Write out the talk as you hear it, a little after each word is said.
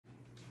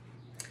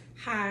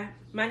Hi,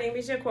 my name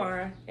is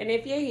Yaquara, and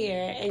if you're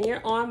here and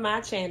you're on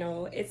my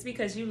channel, it's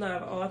because you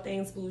love all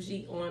things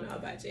bougie on a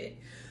budget.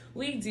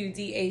 We do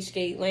DH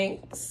Gate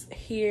links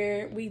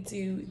here. Just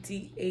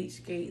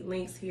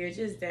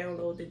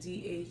download the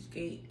DH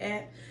Gate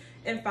app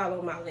and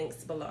follow my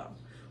links below.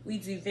 We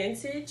do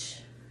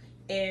vintage,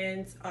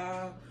 and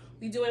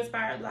we do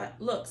inspired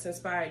looks,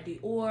 inspired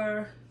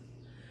Dior,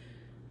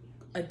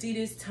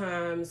 Adidas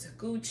times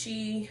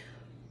Gucci,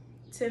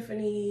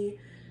 Tiffany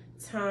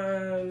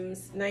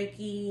times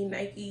Nike,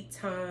 Nike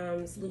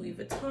times Louis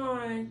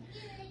Vuitton,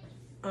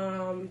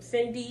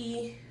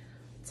 Fendi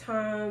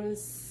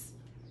times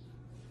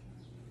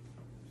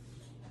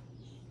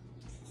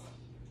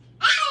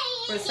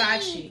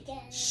Versace.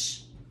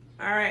 Shh.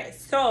 All right,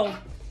 so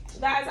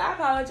guys, I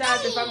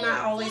apologize if I'm not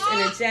always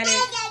energetic.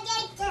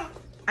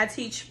 I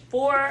teach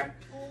 4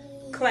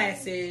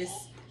 classes,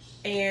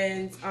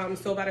 and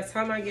so by the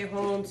time I get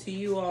home to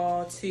you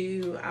all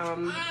to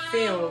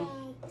film,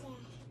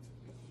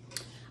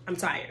 I'm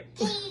tired.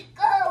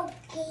 I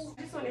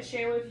just want to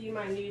share with you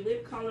my new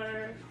lip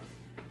color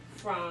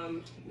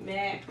from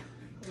MAC.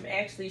 I'm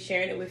actually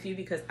sharing it with you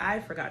because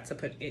I forgot to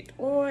put it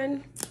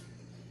on.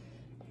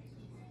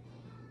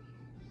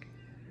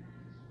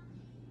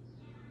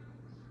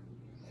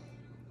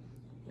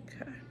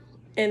 Okay.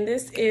 And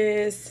this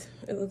is,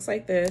 it looks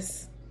like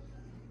this.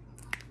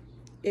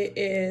 It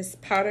is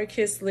Powder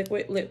Kiss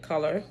Liquid Lip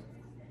Color.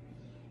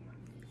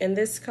 And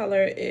this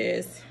color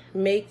is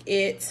Make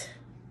It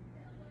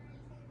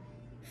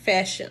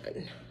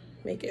Fashion.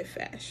 Make it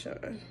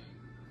fashion.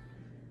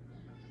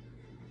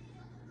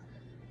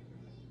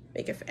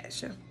 Make it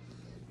fashion.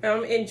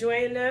 I'm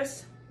enjoying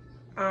this.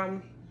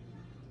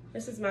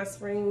 This is my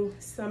spring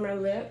summer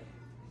lip.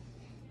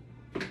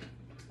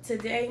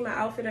 Today, my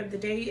outfit of the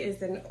day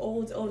is an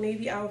Old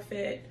Navy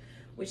outfit,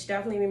 which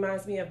definitely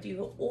reminds me of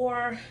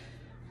Dior.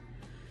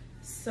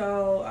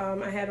 So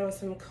I had on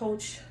some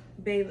Coach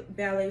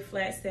ballet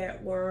flats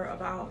that were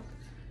about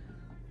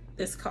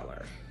this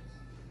color.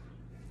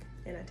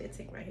 And I did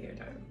take my hair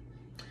down.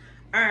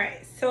 All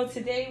right, so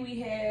today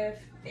we have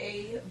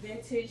a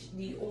vintage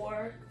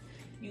Dior.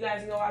 You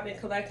guys know I've been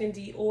collecting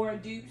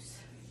Dior dupes.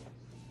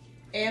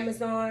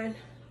 Amazon,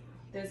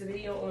 there's a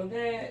video on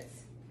that.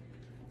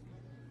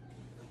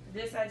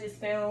 This I just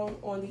found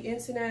on the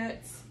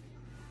internet.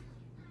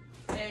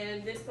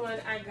 And this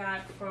one I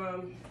got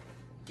from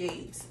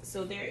Gabe's.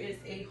 So there is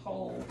a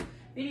whole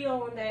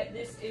video on that.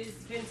 This is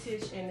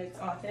vintage and it's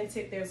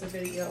authentic. There's a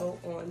video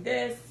on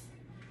this.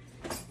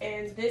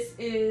 And this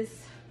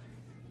is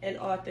an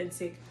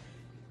authentic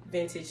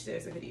vintage.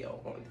 There's a video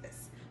on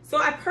this. So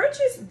I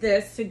purchased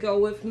this to go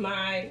with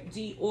my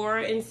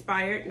Dior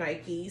inspired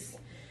Nikes.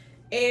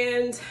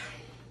 And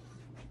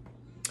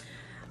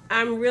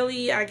I'm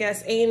really, I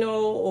guess,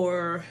 anal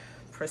or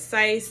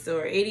precise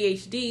or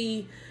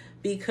ADHD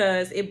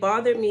because it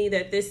bothered me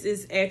that this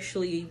is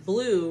actually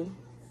blue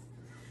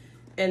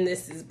and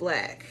this is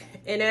black.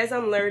 And as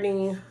I'm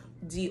learning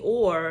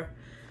Dior,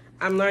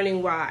 I'm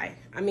learning why.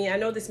 I mean, I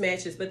know this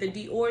matches, but the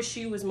Dior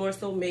shoe was more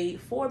so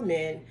made for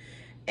men.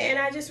 And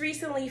I just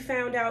recently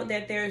found out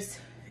that there's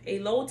a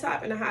low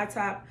top and a high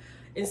top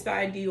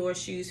inspired Dior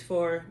shoes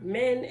for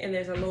men, and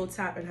there's a low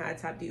top and high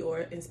top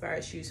Dior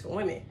inspired shoes for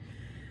women.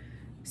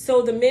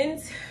 So the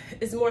men's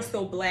is more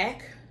so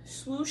black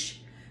swoosh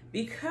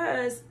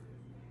because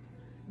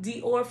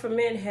Dior for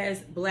men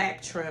has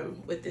black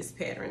trim with this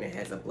pattern. It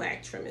has a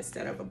black trim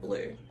instead of a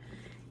blue.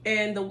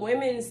 And the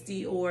women's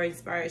Dior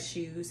inspired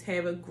shoes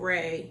have a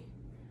gray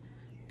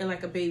and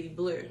like a baby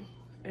blue.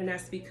 And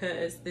that's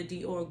because the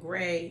Dior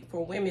gray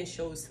for women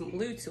shows some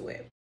blue to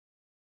it.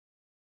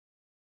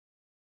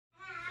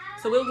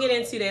 So we'll get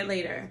into that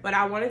later. But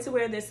I wanted to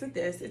wear this with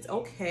this. It's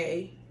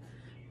okay,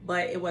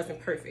 but it wasn't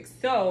perfect.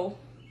 So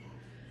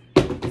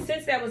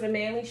since that was a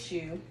manly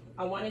shoe,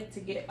 I wanted to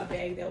get a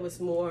bag that was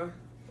a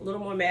little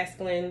more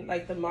masculine,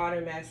 like the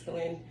modern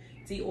masculine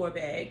Dior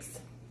bags.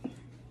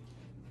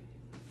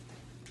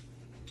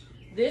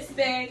 This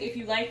bag, if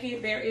you like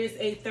it, there is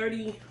a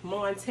 30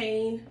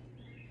 Montaigne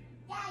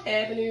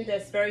Avenue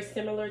that's very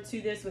similar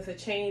to this with a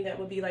chain that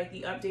would be like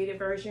the updated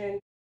version.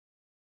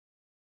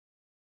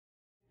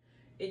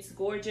 It's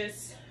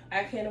gorgeous.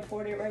 I can't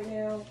afford it right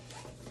now,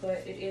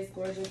 but it is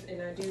gorgeous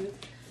and I do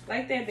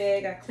like that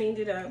bag. I cleaned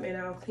it up and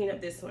I'll clean up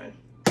this one.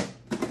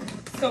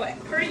 So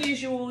per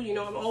usual, you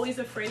know, I'm always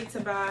afraid to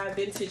buy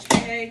vintage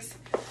bags.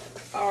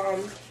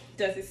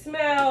 Does it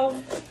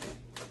smell?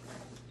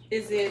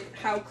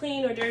 How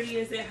clean or dirty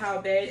is it? How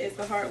bad is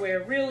the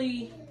hardware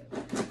really?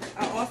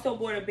 I also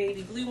bought a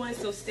baby blue one,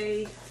 so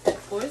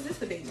or is this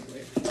the baby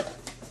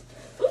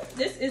blue? Oops,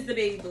 this is the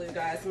baby blue,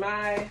 guys.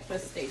 My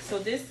mistake.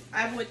 So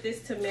I bought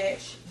this to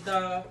match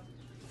the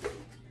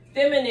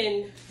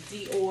feminine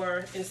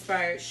Dior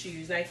inspired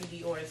shoes, Nike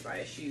Dior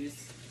inspired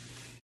shoes.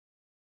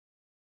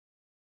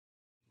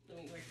 Let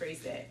me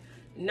rephrase that.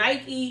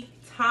 Nike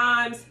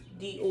times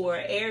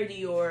Dior, Air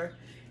Dior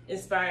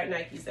inspired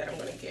Nikes that I'm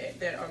gonna get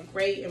that are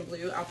gray and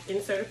blue. I'll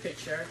insert a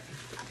picture.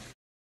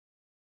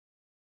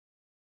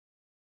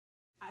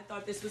 I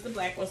thought this was the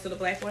black one, so the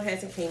black one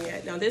hasn't came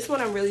yet. Now this one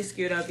I'm really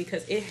scared of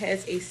because it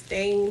has a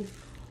stain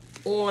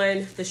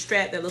on the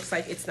strap that looks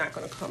like it's not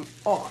going to come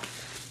off.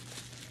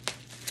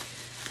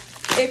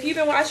 If you've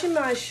been watching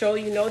my show,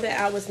 you know that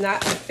I was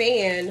not a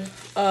fan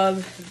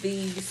of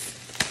these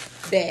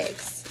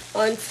bags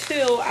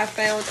until I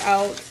found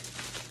out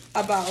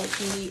about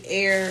the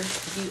Air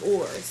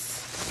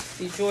Dior's,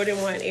 the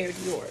Jordan 1 Air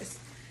Dior's.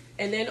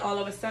 And then all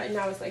of a sudden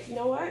I was like, you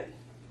know what?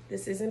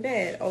 This isn't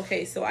bad.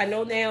 Okay, so I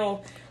know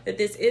now that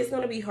this is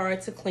going to be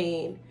hard to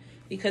clean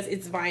because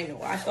it's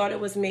vinyl. I thought it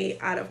was made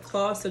out of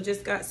cloth,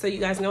 so you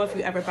guys know if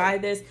you ever buy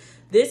this,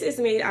 this is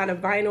made out of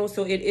vinyl,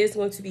 so it is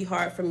going to be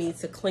hard for me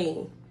to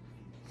clean.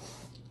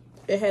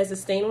 It has a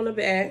stain on the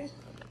back.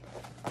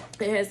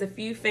 It has a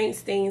few faint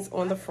stains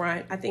on the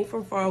front. I think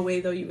from far away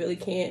though, you really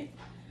can't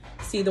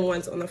see the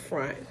ones on the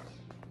front.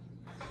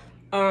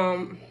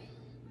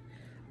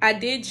 I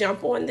did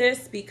jump on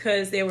this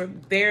because there were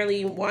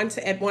barely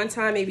at one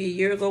time, maybe a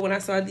year ago when I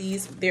saw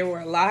these, there were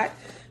a lot,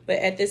 but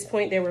at this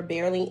point there were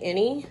barely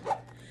any.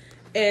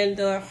 And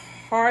the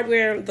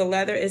hardware, the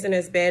leather isn't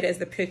as bad as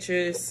the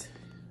pictures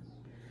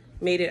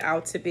made it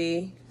out to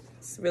be.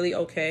 It's really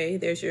okay.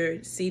 There's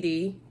your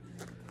CD.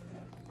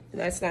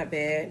 That's not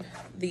bad.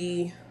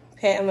 The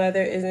patent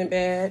leather isn't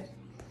bad.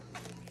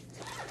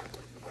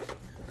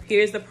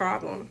 Here's the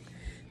problem.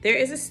 There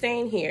is a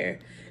stain here.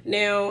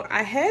 Now,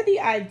 I had the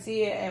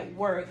idea at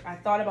work, I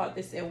thought about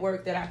this at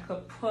work, that I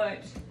could put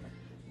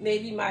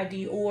maybe my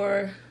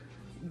Dior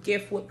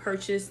gift with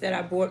purchase that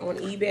I bought on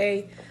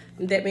eBay,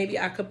 that maybe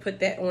I could put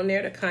that on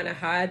there to kind of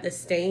hide the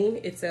stain.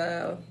 It's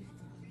a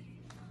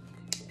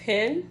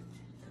pin,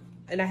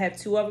 and I have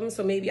 2 of them,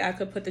 so maybe I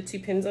could put the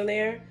 2 pins on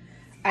there.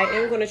 I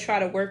am going to try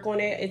to work on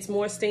it. It's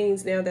more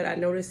stains now that I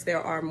noticed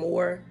there are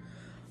more.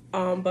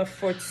 But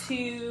for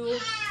 2...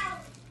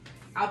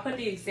 I'll put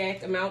the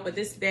exact amount, but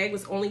this bag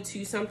was only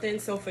 2 something.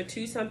 So for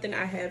 2 something,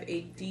 I have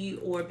a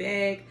Dior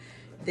bag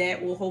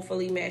that will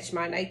hopefully match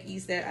my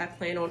Nikes that I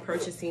plan on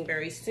purchasing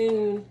very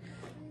soon.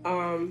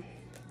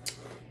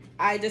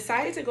 I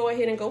decided to go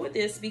ahead and go with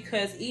this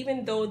because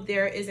even though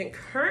there isn't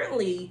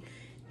currently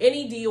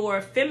any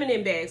Dior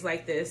feminine bags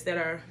like this that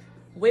are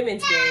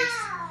women's bags,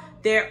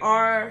 there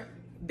are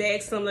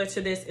bags similar to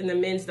this in the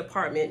men's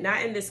department.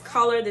 Not in this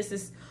color.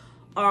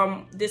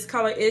 This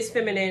color is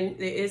feminine.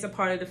 It is a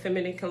part of the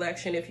feminine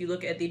collection. If you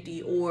look at the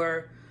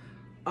Dior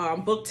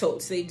book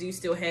totes, they do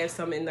still have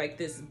some in like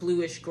this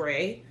bluish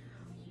gray.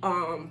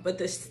 But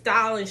the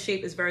style and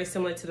shape is very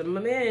similar to the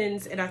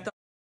men's. And I thought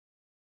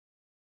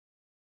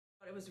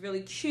it was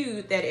really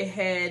cute that it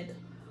had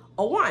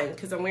a 1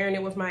 because I'm wearing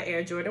it with my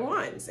Air Jordan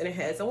 1s and it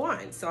has a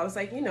 1. So I was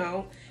like, you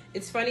know,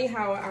 it's funny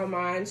how our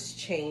minds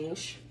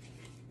change.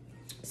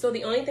 So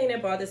the only thing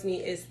that bothers me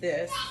is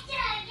this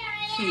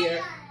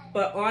here.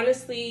 But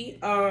honestly,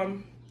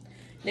 now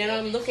that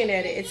I'm looking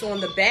at it, it's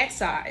on the back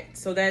side.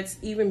 So that's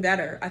even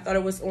better. I thought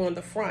it was on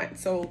the front.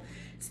 So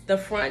the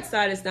front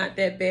side is not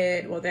that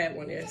bad. Well, that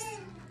one is.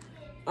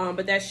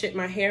 But that shit,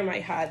 my hair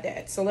might hide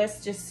that. So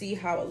let's just see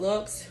how it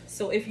looks.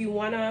 So if you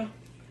want to,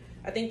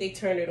 I think they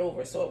turned it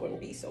over so it wouldn't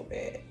be so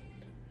bad.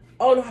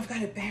 Oh, no, I've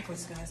got it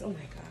backwards, guys. Oh, my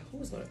God. Who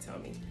was going to tell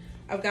me?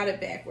 I've got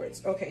it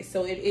backwards. Okay,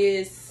 so it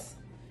is,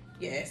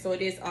 yeah, so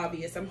it is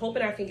obvious. I'm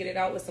hoping I can get it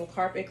out with some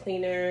carpet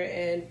cleaner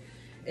and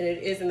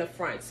it is in the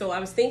front. So I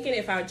was thinking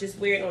if I just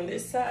wear it on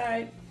this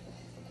side,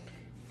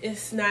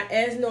 it's not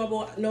as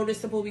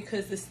noticeable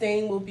because the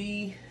stain will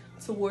be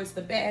towards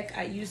the back.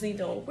 I usually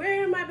don't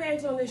wear my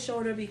bags on this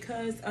shoulder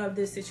because of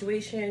this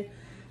situation.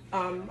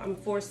 I'm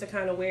forced to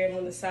kind of wear it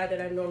on the side that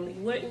I normally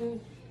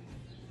wouldn't.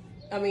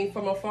 I mean,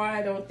 from afar,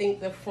 I don't think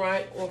the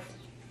front or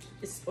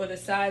the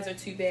sides are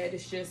too bad.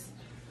 It's just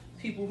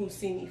people who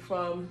see me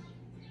from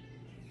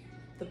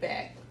the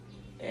back.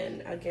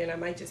 And again, I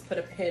might just put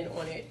a pin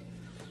on it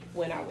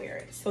when I wear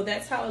it. So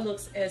that's how it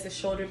looks as a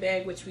shoulder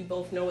bag, which we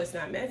both know is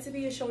not meant to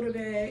be a shoulder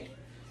bag.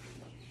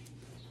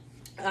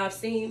 I've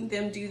seen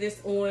them do this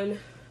on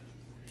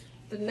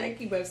the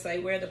Nike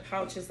website where the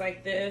pouch is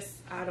like this.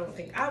 I don't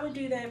think I would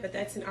do that, but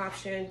that's an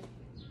option.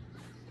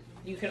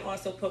 You can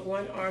also put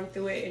one arm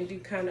through it and do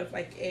kind of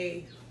like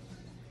a,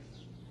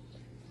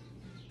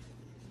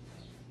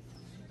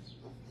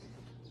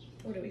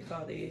 what do we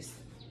call these?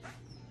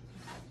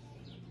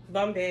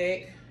 Bum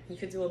bag. You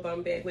could do a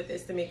bum bag with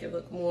this to make it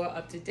look more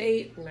up to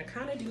date, and I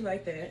kind of do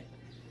like that.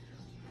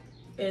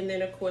 And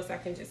then of course I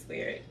can just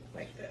wear it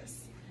like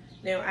this.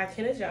 Now I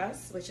can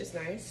adjust, which is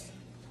nice.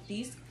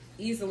 These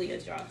easily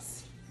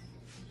adjust.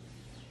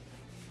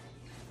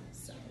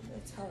 So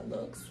that's how it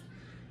looks.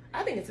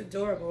 I think it's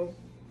adorable.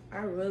 I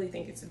really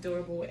think it's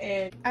adorable.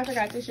 And I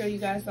forgot to show you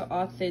guys the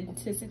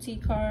authenticity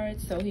card.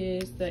 So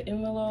here's the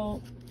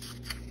envelope,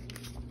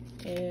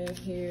 and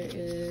here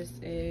is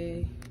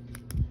a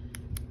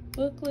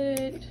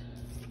booklet,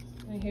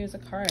 and here's a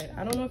card.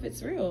 I don't know if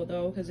it's real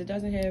though because it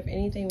doesn't have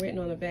anything written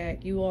on the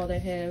back. You all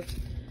that have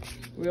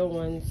real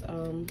ones,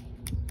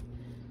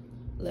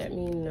 let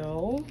me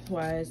know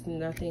why is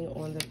nothing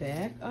on the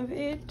back of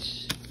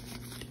it.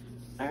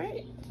 All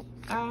right,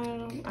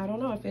 I don't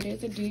know if it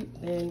is a dupe,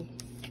 then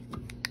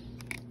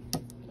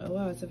Oh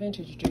wow, it's a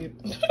vintage drip.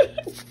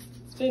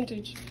 It's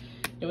vintage.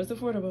 It was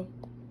affordable.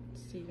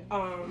 Let's see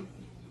that.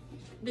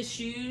 The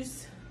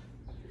shoes,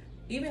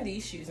 even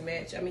these shoes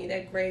match. I mean,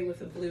 that gray with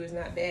the blue is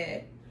not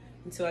bad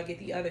until I get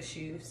the other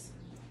shoes.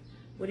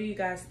 What do you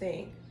guys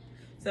think?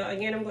 So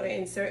again, I'm going to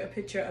insert a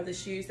picture of the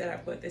shoes that I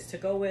put this to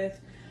go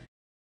with.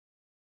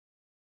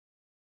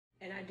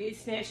 And I did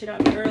snatch it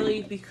up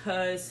early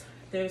because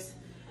there's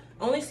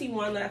only see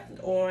one left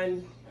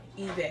on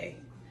eBay.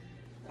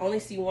 Only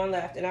see one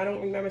left, and I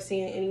don't remember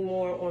seeing any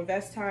more on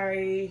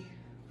Vestari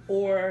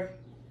or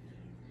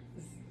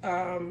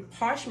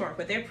Poshmark,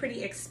 but they're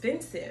pretty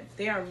expensive.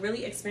 They are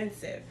really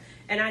expensive.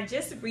 And I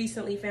just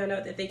recently found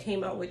out that they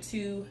came out with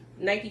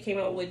Nike came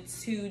out with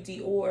two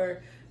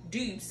Dior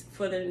dupes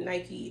for the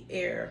Nike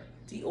Air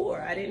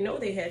Dior. I didn't know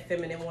they had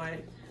feminine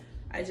one.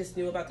 I just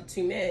knew about the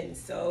two men.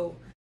 So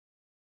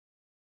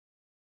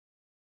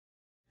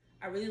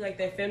I really like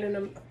that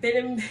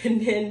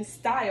feminine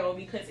style,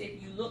 because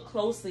if you look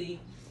closely,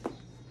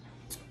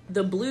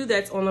 the blue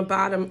that's on the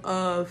bottom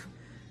of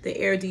the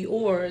Air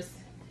Dior's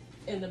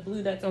and the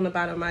blue that's on the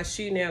bottom of my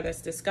shoe now,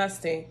 that's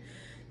disgusting,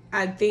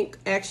 I think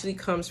actually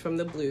comes from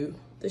the blue,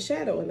 the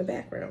shadow in the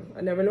background.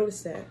 I never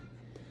noticed that.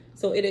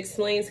 So it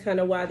explains kind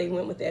of why they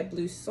went with that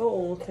blue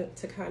sole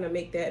to kind of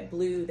make that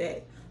blue,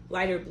 that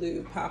lighter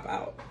blue, pop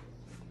out.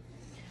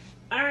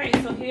 All right,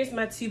 so here's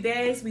my two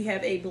bags. We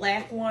have a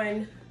black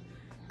one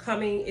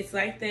coming. It's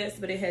like this,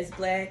 but it has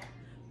black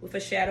with a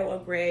shadow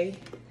of gray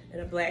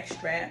and a black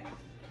strap,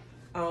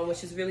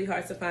 which is really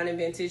hard to find in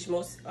vintage.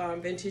 Most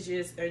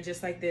vintages are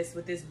just like this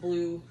with this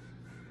blue,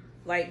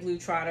 light blue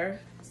Trotter.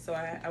 So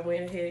I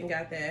went ahead and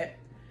got that.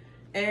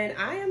 And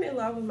I am in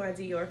love with my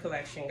Dior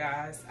collection,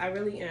 guys. I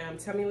really am.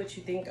 Tell me what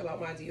you think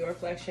about my Dior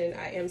collection.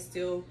 I am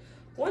still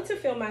want to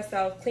film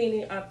myself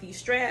cleaning up these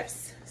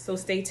straps, so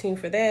stay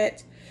tuned for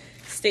that.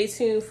 Stay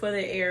tuned for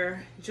the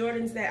Air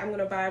Jordans that I'm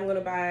gonna buy. I'm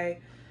gonna buy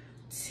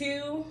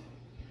 2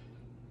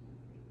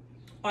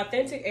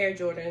 authentic Air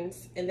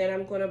Jordans, and then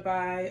I'm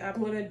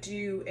gonna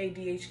do a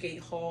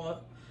DHgate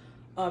haul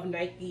of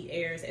Nike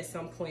Airs at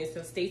some point.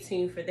 So stay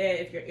tuned for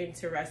that if you're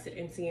interested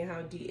in seeing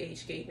how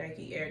DHgate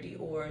Nike Air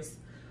Dior's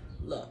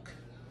look.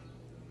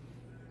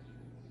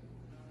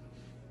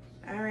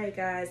 All right,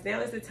 guys, now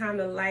is the time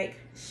to like,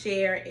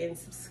 share, and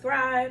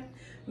subscribe.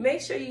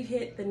 Make sure you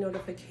hit the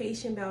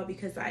notification bell,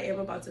 because I am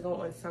about to go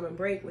on summer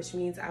break, which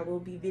means I will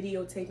be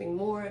videotaping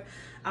more.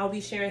 I'll be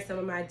sharing some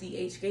of my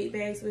DHgate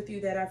bags with you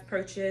that I've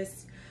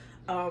purchased,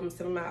 some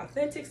of my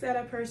authentics that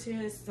I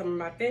purchased, some of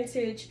my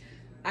vintage.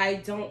 I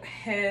don't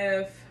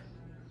have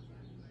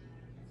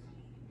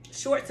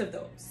shorts of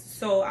those,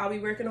 so I'll be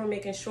working on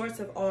making shorts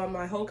of all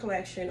my whole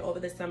collection over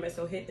the summer.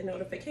 So hit the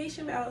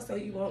notification bell so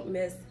you won't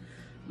miss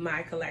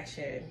my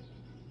collection.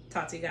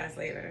 Talk to you guys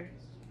later.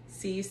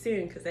 See you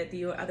soon, because that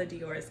other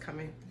Dior is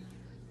coming.